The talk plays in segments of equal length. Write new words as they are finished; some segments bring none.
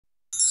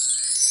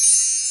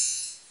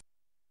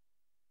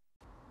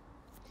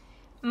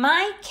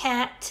My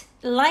Cat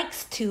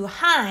Likes to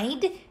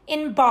Hide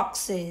in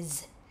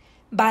Boxes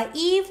by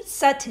Eve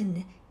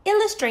Sutton,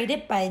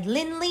 illustrated by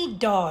Linley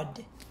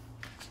Dodd.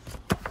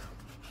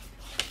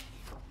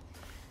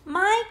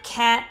 My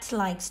cat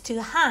likes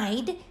to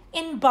hide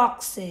in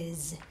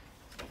boxes.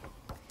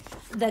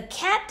 The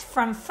cat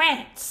from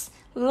France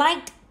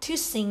liked to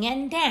sing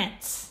and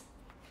dance.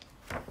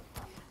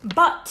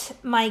 But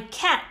my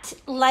cat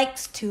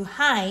likes to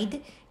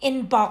hide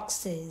in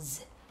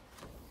boxes.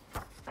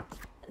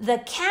 The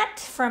cat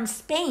from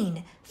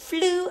Spain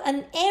flew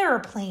an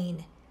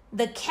aeroplane.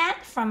 The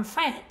cat from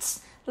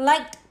France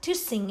liked to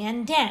sing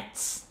and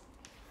dance.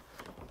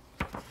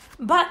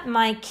 But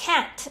my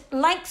cat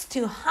likes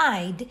to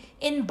hide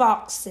in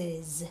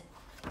boxes.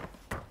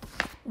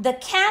 The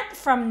cat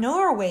from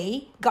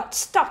Norway got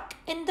stuck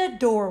in the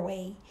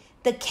doorway.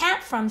 The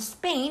cat from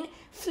Spain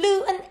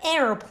flew an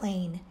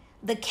aeroplane.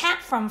 The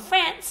cat from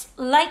France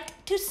liked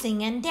to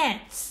sing and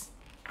dance.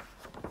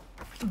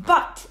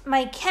 But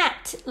my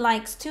cat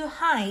likes to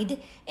hide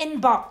in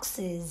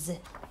boxes.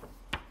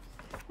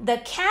 The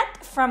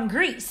cat from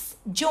Greece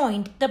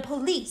joined the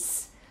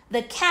police.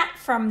 The cat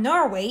from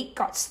Norway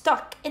got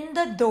stuck in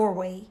the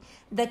doorway.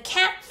 The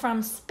cat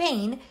from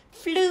Spain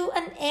flew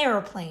an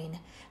aeroplane.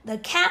 The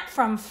cat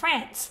from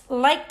France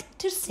liked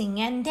to sing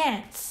and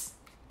dance.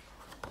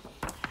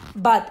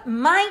 But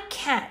my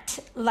cat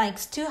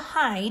likes to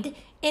hide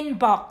in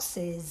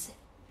boxes.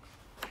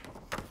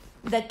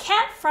 The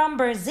cat from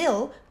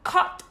Brazil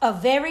caught a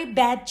very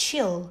bad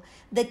chill.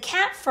 The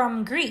cat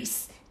from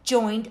Greece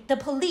joined the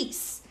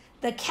police.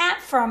 The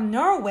cat from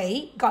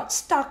Norway got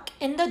stuck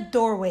in the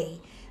doorway.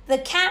 The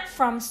cat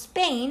from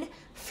Spain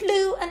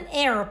flew an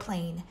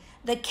aeroplane.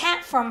 The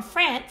cat from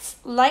France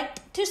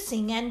liked to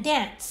sing and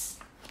dance.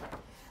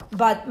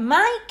 But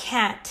my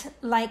cat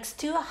likes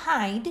to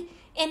hide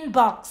in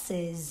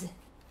boxes.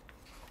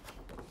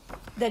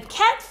 The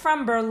cat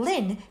from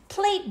Berlin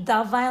played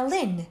the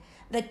violin.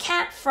 The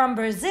cat from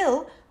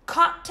Brazil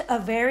caught a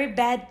very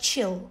bad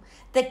chill.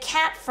 The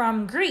cat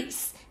from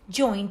Greece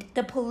joined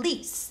the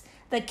police.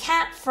 The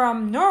cat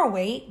from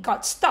Norway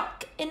got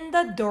stuck in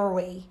the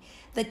doorway.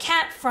 The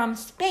cat from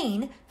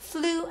Spain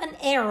flew an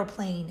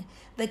aeroplane.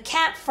 The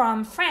cat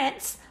from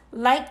France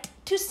liked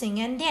to sing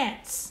and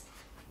dance.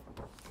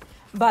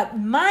 But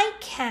my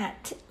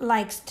cat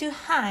likes to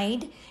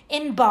hide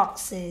in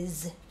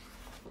boxes.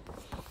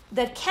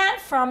 The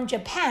cat from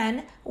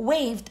Japan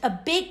waved a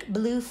big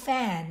blue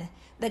fan.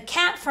 The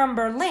cat from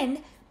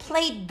Berlin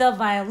played the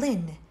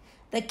violin.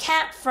 The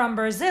cat from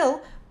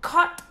Brazil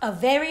caught a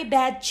very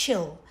bad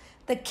chill.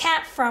 The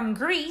cat from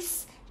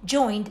Greece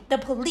joined the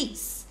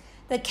police.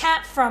 The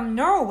cat from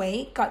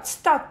Norway got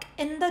stuck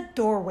in the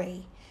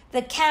doorway.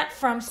 The cat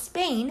from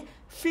Spain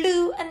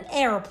flew an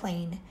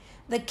aeroplane.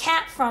 The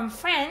cat from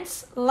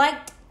France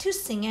liked to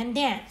sing and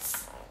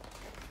dance.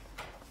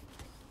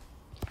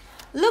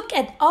 Look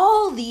at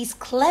all these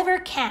clever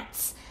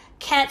cats.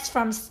 Cats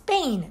from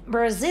Spain,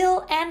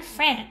 Brazil, and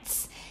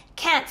France.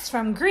 Cats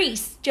from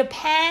Greece,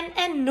 Japan,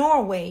 and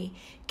Norway.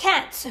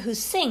 Cats who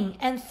sing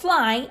and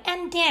fly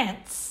and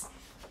dance.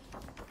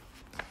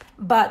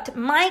 But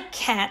my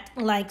cat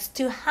likes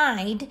to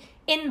hide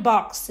in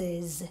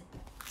boxes.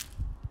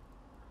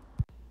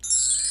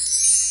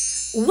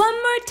 One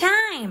more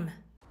time.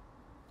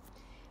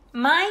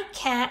 My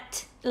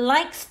cat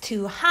likes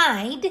to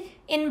hide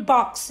in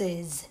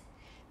boxes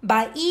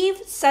by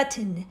Eve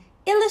Sutton,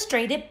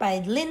 illustrated by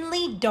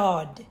Linley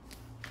Dodd.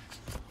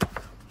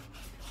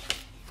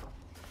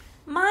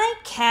 My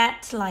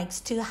cat likes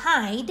to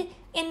hide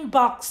in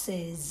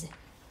boxes.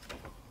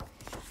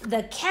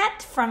 The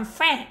cat from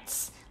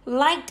France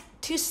liked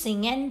to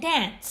sing and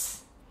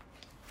dance.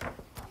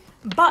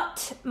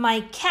 But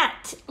my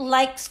cat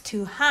likes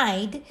to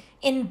hide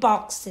in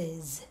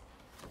boxes.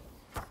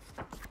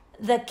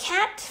 The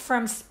cat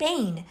from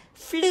Spain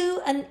flew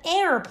an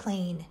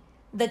aeroplane.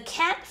 The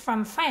cat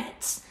from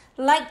France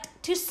liked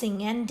to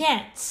sing and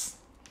dance.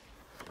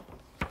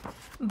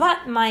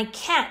 But my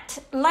cat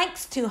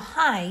likes to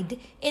hide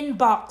in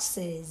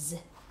boxes.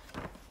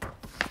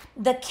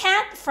 The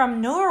cat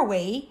from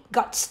Norway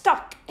got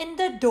stuck in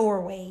the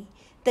doorway.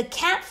 The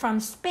cat from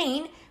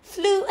Spain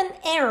flew an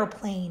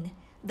aeroplane.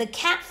 The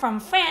cat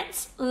from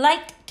France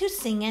liked to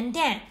sing and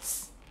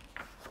dance.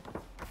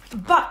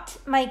 But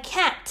my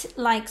cat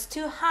likes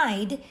to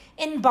hide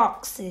in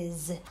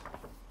boxes.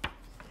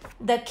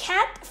 The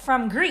cat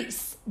from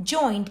Greece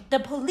joined the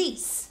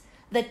police.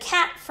 The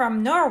cat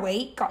from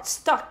Norway got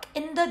stuck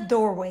in the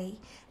doorway.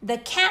 The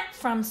cat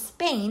from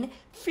Spain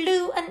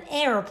flew an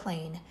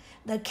aeroplane.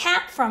 The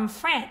cat from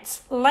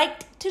France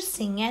liked to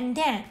sing and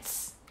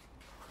dance.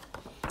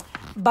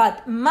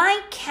 But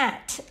my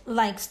cat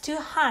likes to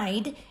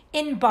hide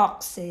in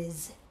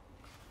boxes.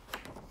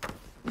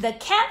 The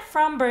cat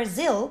from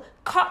Brazil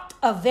caught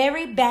a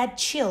very bad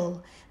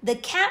chill. The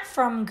cat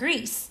from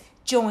Greece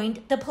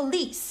joined the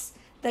police.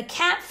 The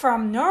cat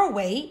from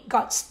Norway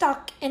got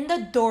stuck in the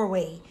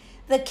doorway.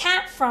 The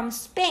cat from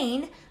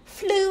Spain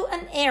flew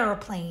an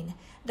aeroplane.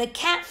 The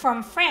cat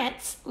from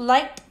France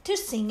liked to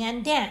sing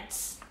and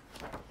dance.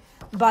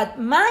 But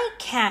my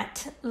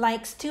cat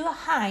likes to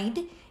hide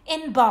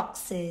in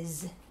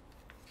boxes.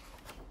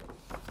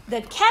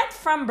 The cat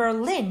from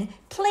Berlin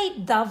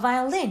played the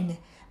violin.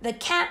 The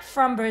cat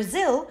from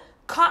Brazil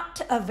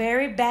caught a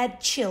very bad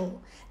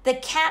chill. The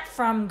cat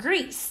from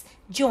Greece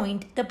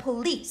joined the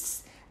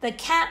police. The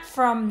cat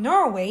from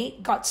Norway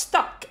got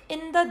stuck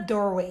in the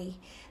doorway.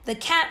 The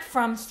cat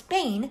from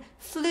Spain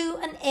flew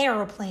an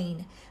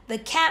aeroplane. The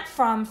cat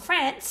from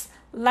France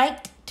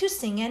liked to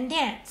sing and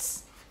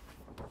dance.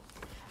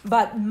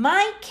 But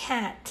my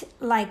cat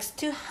likes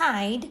to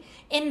hide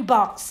in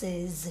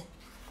boxes.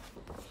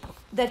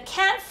 The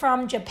cat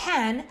from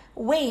Japan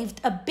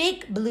waved a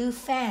big blue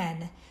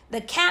fan.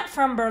 The cat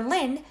from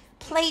Berlin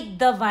played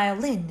the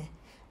violin.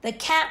 The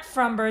cat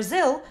from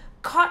Brazil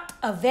caught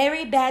a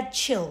very bad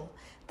chill.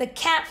 The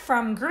cat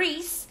from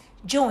Greece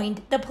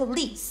joined the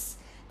police.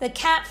 The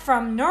cat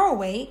from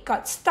Norway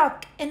got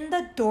stuck in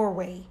the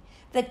doorway.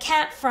 The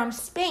cat from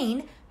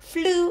Spain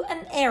flew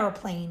an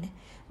aeroplane.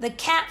 The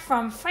cat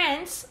from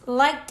France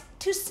liked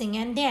to sing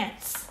and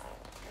dance.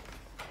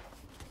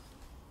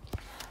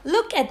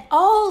 Look at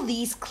all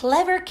these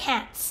clever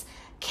cats.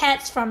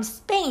 Cats from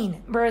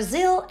Spain,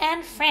 Brazil,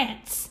 and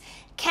France.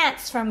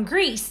 Cats from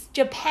Greece,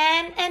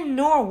 Japan, and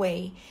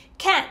Norway.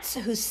 Cats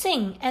who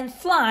sing and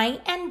fly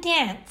and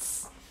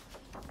dance.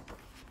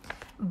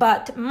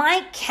 But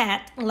my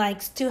cat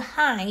likes to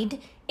hide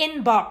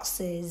in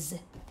boxes.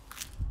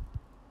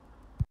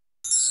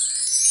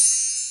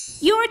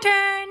 Your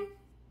turn!